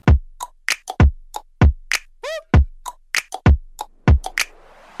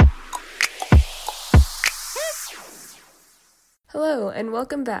Hello, and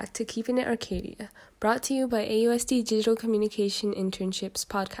welcome back to Keeping It Arcadia, brought to you by AUSD Digital Communication Internships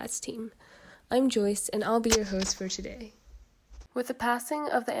podcast team. I'm Joyce, and I'll be your host for today. With the passing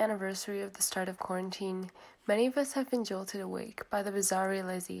of the anniversary of the start of quarantine, many of us have been jolted awake by the bizarre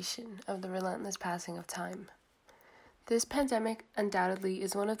realization of the relentless passing of time. This pandemic undoubtedly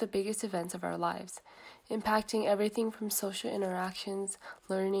is one of the biggest events of our lives, impacting everything from social interactions,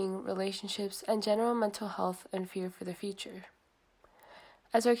 learning, relationships, and general mental health and fear for the future.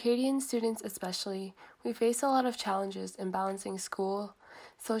 As Arcadian students especially, we face a lot of challenges in balancing school,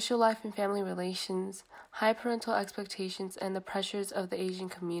 social life and family relations, high parental expectations and the pressures of the Asian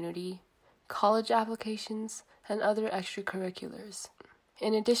community, college applications, and other extracurriculars,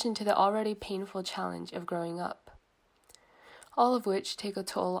 in addition to the already painful challenge of growing up, all of which take a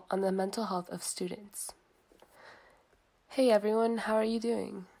toll on the mental health of students. Hey everyone, how are you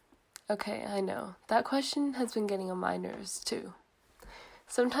doing? Okay, I know, that question has been getting on my nerves too.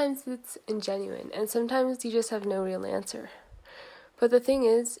 Sometimes it's ingenuine, and sometimes you just have no real answer. But the thing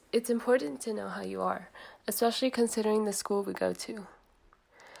is, it's important to know how you are, especially considering the school we go to.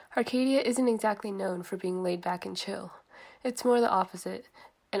 Arcadia isn't exactly known for being laid back and chill. It's more the opposite,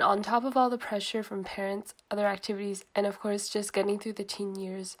 and on top of all the pressure from parents, other activities, and of course just getting through the teen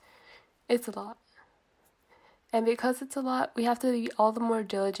years, it's a lot. And because it's a lot, we have to be all the more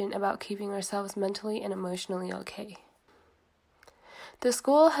diligent about keeping ourselves mentally and emotionally okay. The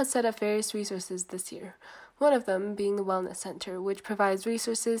school has set up various resources this year, one of them being the Wellness Center, which provides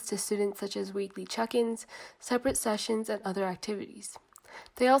resources to students such as weekly check-ins, separate sessions, and other activities.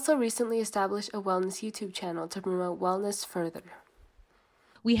 They also recently established a wellness YouTube channel to promote wellness further.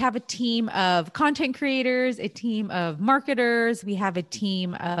 We have a team of content creators, a team of marketers, we have a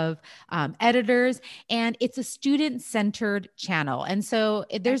team of editors, and it's a student-centered channel. And so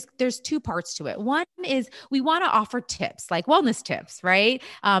there's two parts to it. One is we want to offer tips, like wellness tips, right?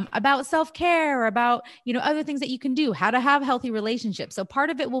 About self-care, about, other things that you can do, how to have healthy relationships. So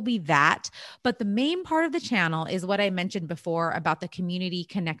part of it will be that, but the main part of the channel is what I mentioned before about the community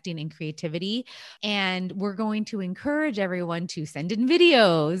connecting and creativity. And we're going to encourage everyone to send in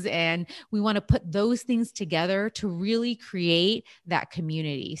videos, and we want to put those things together to really create that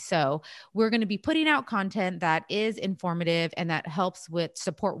community. So we're going to be putting out content that is informative and that helps with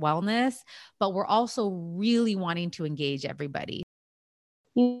support wellness, but we're also really wanting to engage everybody.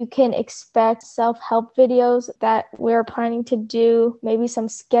 You can expect self-help videos that we're planning to do, maybe some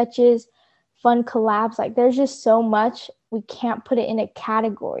sketches, fun collabs. Like there's just so much, we can't put it in a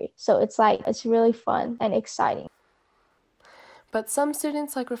category. So it's really fun and exciting. But some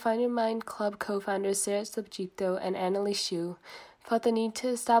students, like Refine Your Mind Club co-founders Sarah Subjito and Annalise Shu, felt the need to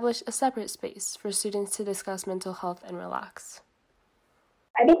establish a separate space for students to discuss mental health and relax.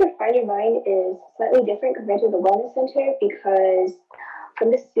 I think Refine Your Mind is slightly different compared to the Wellness Center because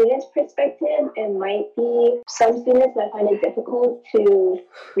from the students' perspective, it might be some students might find it difficult to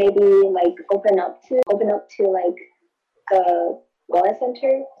maybe open up to the Wellness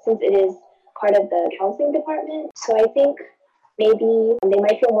Center since it is part of the counseling department. So I think maybe they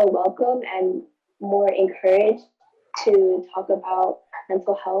might feel more welcome and more encouraged to talk about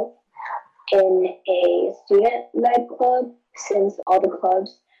mental health in a student-led club, since all the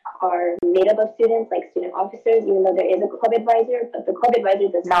clubs are made up of students, like student officers, even though there is a club advisor, but the club advisor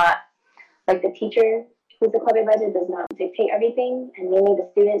does not, like the teacher who's the club advisor, does not dictate everything, and mainly the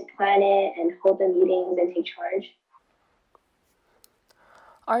students plan it and hold the meetings and take charge.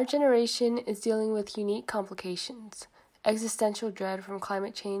 Our generation is dealing with unique complications. Existential dread from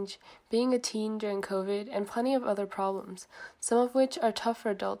climate change, being a teen during COVID, and plenty of other problems, some of which are tough for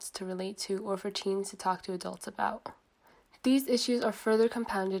adults to relate to or for teens to talk to adults about. These issues are further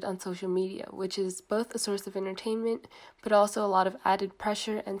compounded on social media, which is both a source of entertainment, but also a lot of added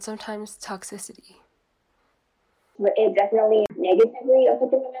pressure and sometimes toxicity. It definitely negatively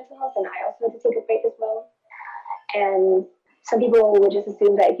affected my mental health, and I also had to take a break as well. And some people would just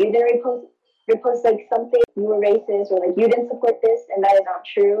assume that if you didn't repost something, you were racist, or you didn't support this, and that is not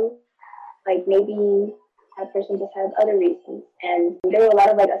true. Maybe that person just has other reasons. And there were a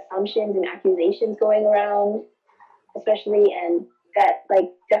lot of assumptions and accusations going around, especially, and that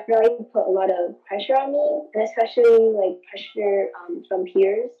definitely put a lot of pressure on me, and especially pressure from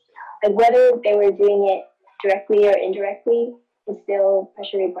peers. Whether they were doing it directly or indirectly, it's still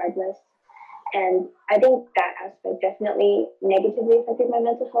pressure regardless. And I think that aspect definitely negatively affected my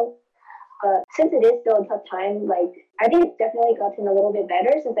mental health. Since it is still a tough time, I think it's definitely gotten a little bit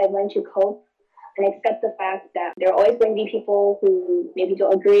better since I've learned to cope and accept the fact that there are always going to be people who maybe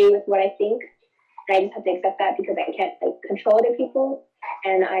don't agree with what I think. And I just have to accept that because I can't control other people.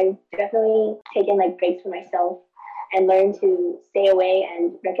 And I've definitely taken breaks for myself and learn to stay away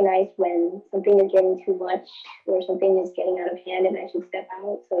and recognize when something is getting too much or something is getting out of hand and I should step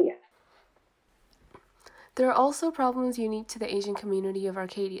out. So yeah. There are also problems unique to the Asian community of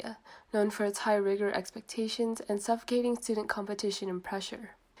Arcadia, known for its high rigor expectations and suffocating student competition and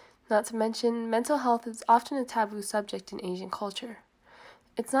pressure. Not to mention, mental health is often a taboo subject in Asian culture.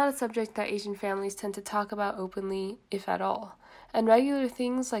 It's not a subject that Asian families tend to talk about openly, if at all, and regular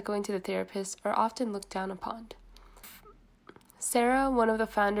things like going to the therapist are often looked down upon. Sarah, one of the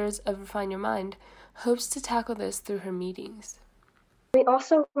founders of Refine Your Mind, hopes to tackle this through her meetings. We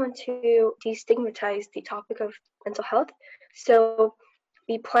also want to destigmatize the topic of mental health. So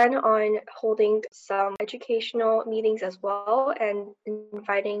we plan on holding some educational meetings as well and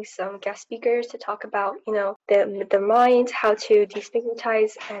inviting some guest speakers to talk about, the mind, how to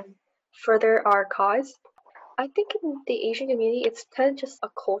destigmatize and further our cause. I think in the Asian community, it's kind of just a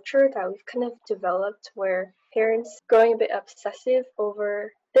culture that we've kind of developed where parents growing a bit obsessive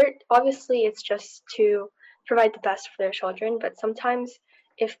over obviously it's just to provide the best for their children, but sometimes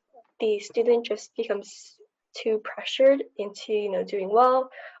if the student just becomes too pressured into doing well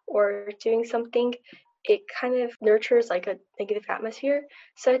or doing something, it kind of nurtures like a negative atmosphere.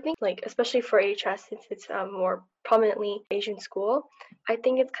 So I think especially for AHS, since it's a more prominently Asian school, I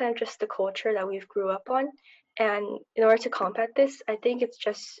think it's kind of just the culture that we've grew up on. And in order to combat this, I think it's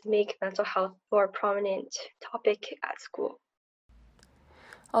just make mental health more prominent topic at school.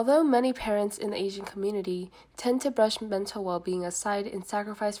 Although many parents in the Asian community tend to brush mental well-being aside and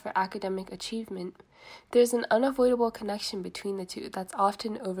sacrifice for academic achievement, there's an unavoidable connection between the two that's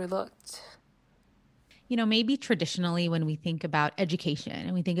often overlooked. Maybe traditionally when we think about education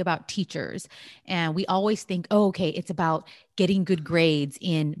and we think about teachers, and we always think, it's about getting good grades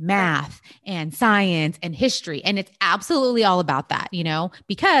in math and science and history. And it's absolutely all about that,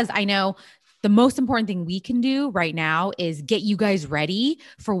 because I know the most important thing we can do right now is get you guys ready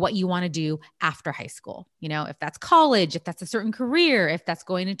for what you want to do after high school. If that's college, if that's a certain career, if that's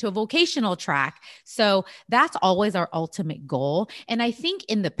going into a vocational track. So that's always our ultimate goal. And I think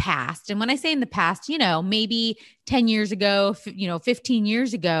in the past, and when I say in the past, maybe 10 years ago, 15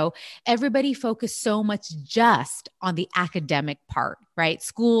 years ago, everybody focused so much just on the academic part, right?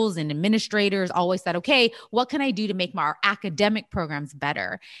 Schools and administrators always said, okay, what can I do to make our academic programs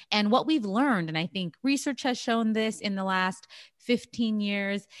better? And what we've learned, and I think research has shown this in the last 15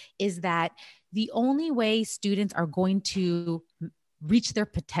 years, is that the only way students are going to reach their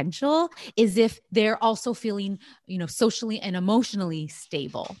potential is if they're also feeling, socially and emotionally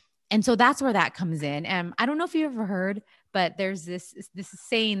stable. And so that's where that comes in. And I don't know if you ever heard, but there's this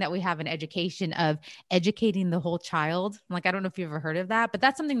saying that we have in education of educating the whole child. I don't know if you've ever heard of that, but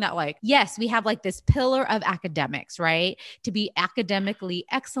that's something that yes, we have this pillar of academics, right? To be academically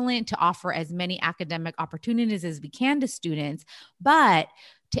excellent, to offer as many academic opportunities as we can to students, but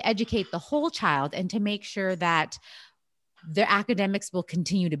to educate the whole child and to make sure that their academics will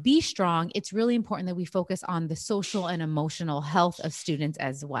continue to be strong, it's really important that we focus on the social and emotional health of students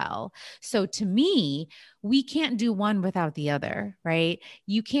as well. So to me, we can't do one without the other, right?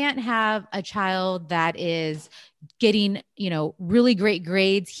 You can't have a child that is getting, really great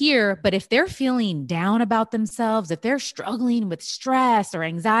grades here, but if they're feeling down about themselves, if they're struggling with stress or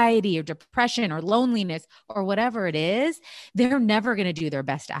anxiety or depression or loneliness or whatever it is, they're never going to do their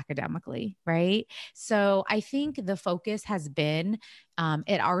best academically, right? So I think the focus has been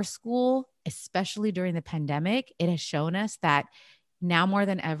at our school, especially during the pandemic, it has shown us that now more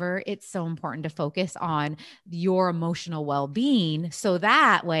than ever, it's so important to focus on your emotional well-being so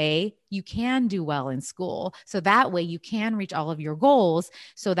that way you can do well in school. So that way you can reach all of your goals.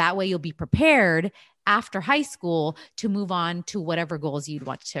 So that way you'll be prepared after high school to move on to whatever goals you'd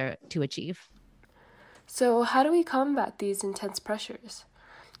want to achieve. So how do we combat these intense pressures?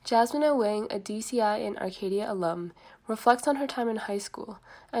 Jasmine O. Wang, a DCI and Arcadia alum, reflects on her time in high school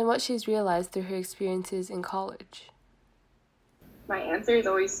and what she's realized through her experiences in college. My answer is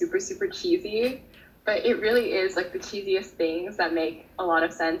always super, super cheesy, but it really is the cheesiest things that make a lot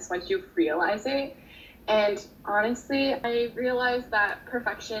of sense once you realize it. And honestly, I realized that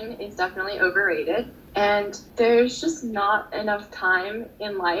perfection is definitely overrated, and there's just not enough time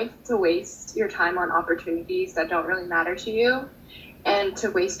in life to waste your time on opportunities that don't really matter to you, and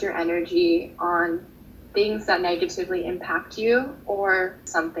to waste your energy on things that negatively impact you or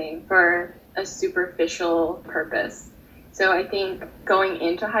something for a superficial purpose. So I think going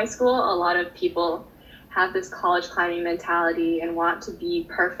into high school, a lot of people have this college climbing mentality and want to be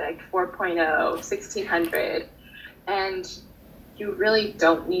perfect, 4.0, 1600. And you really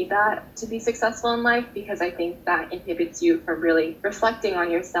don't need that to be successful in life, because I think that inhibits you from really reflecting on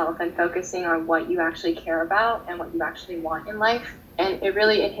yourself and focusing on what you actually care about and what you actually want in life. And it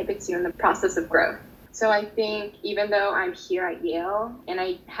really inhibits you in the process of growth. So I think even though I'm here at Yale and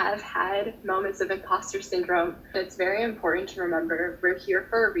I have had moments of imposter syndrome, it's very important to remember we're here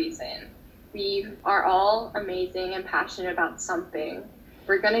for a reason. We are all amazing and passionate about something.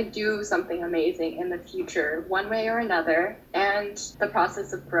 We're going to do something amazing in the future, one way or another. And the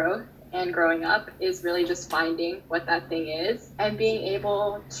process of growth and growing up is really just finding what that thing is and being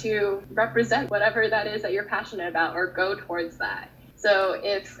able to represent whatever that is that you're passionate about or go towards that. So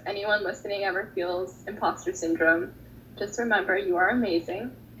if anyone listening ever feels imposter syndrome, just remember you are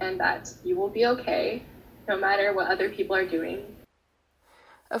amazing and that you will be okay no matter what other people are doing.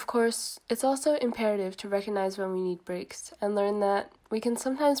 Of course, it's also imperative to recognize when we need breaks and learn that we can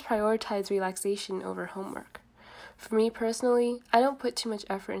sometimes prioritize relaxation over homework. For me personally, I don't put too much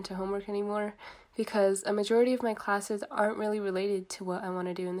effort into homework anymore because a majority of my classes aren't really related to what I want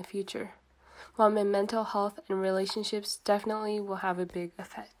to do in the future, while my mental health and relationships definitely will have a big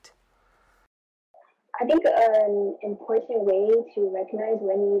effect. I think an important way to recognize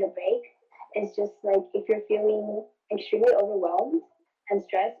when you need a break is just like if you're feeling extremely overwhelmed and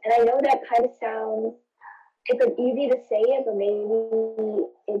stressed. And I know that kind of sounds, it's like easy to say it, but maybe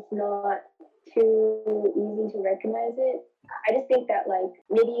it's not too easy to recognize it. I just think that like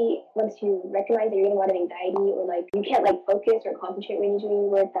maybe once you recognize that you're getting a lot of anxiety or like you can't like focus or concentrate when you're doing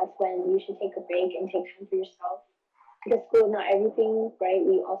your work, that's when you should take a break and take time for yourself. Because school is not everything, right?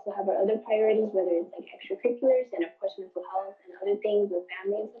 We also have our other priorities, whether it's like extracurriculars and of course mental health and other things with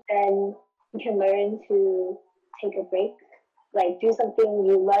families. Then you can learn to take a break, like do something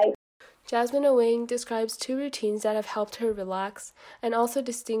you like. Jasmine Owing describes 2 routines that have helped her relax and also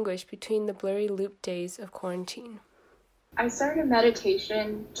distinguish between the blurry loop days of quarantine. I started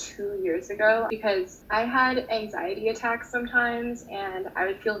meditation 2 years ago because I had anxiety attacks sometimes and I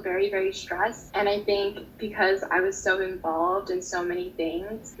would feel very, very stressed. And I think because I was so involved in so many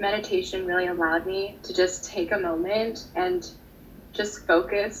things, meditation really allowed me to just take a moment and just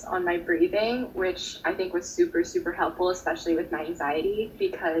focus on my breathing, which I think was super, super helpful, especially with my anxiety,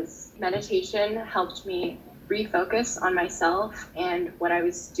 because meditation helped me refocus on myself and what I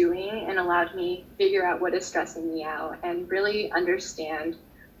was doing and allowed me to figure out what is stressing me out and really understand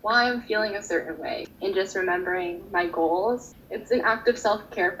why I'm feeling a certain way. And just remembering my goals, it's an act of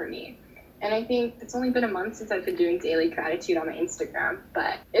self-care for me. And I think it's only been a month since I've been doing daily gratitude on my Instagram,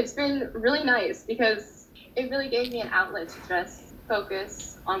 but it's been really nice because it really gave me an outlet to just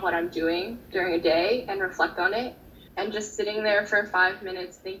focus on what I'm doing during a day and reflect on it. And just sitting there for 5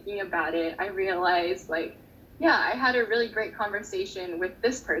 minutes thinking about it, I realized like, yeah, I had a really great conversation with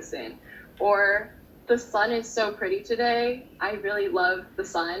this person. Or the sun is so pretty today. I really love the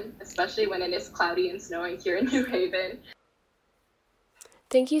sun, especially when it is cloudy and snowing here in New Haven.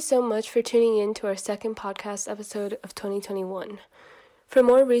 Thank you so much for tuning in to our second podcast episode of 2021. For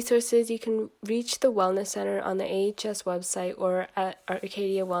more resources, you can reach the Wellness Center on the AHS website or at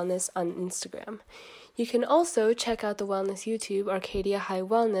Arcadia Wellness on Instagram. You can also check out the Wellness YouTube, Arcadia High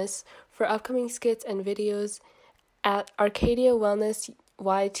Wellness, for upcoming skits and videos at Arcadia Wellness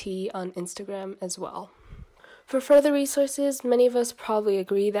YT on Instagram as well. For further resources, many of us probably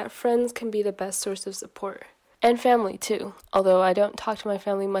agree that friends can be the best source of support. And family too. Although I don't talk to my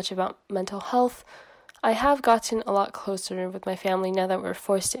family much about mental health, I have gotten a lot closer with my family now that we're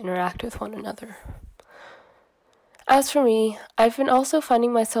forced to interact with one another. As for me, I've been also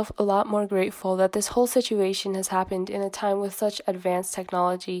finding myself a lot more grateful that this whole situation has happened in a time with such advanced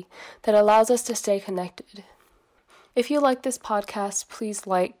technology that allows us to stay connected. If you like this podcast, please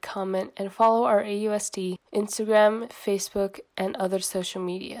like, comment, and follow our AUSD Instagram, Facebook, and other social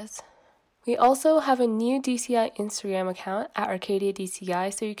medias. We also have a new DCI Instagram account at Arcadia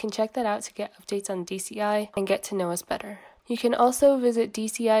DCI, so you can check that out to get updates on DCI and get to know us better. You can also visit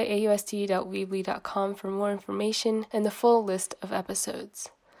dciausd.weebly.com for more information and the full list of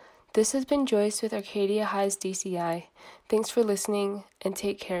episodes. This has been Joyce with Arcadia High's DCI. Thanks for listening and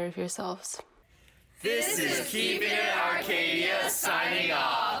take care of yourselves. This is Keeping It Arcadia signing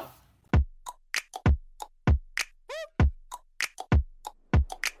off.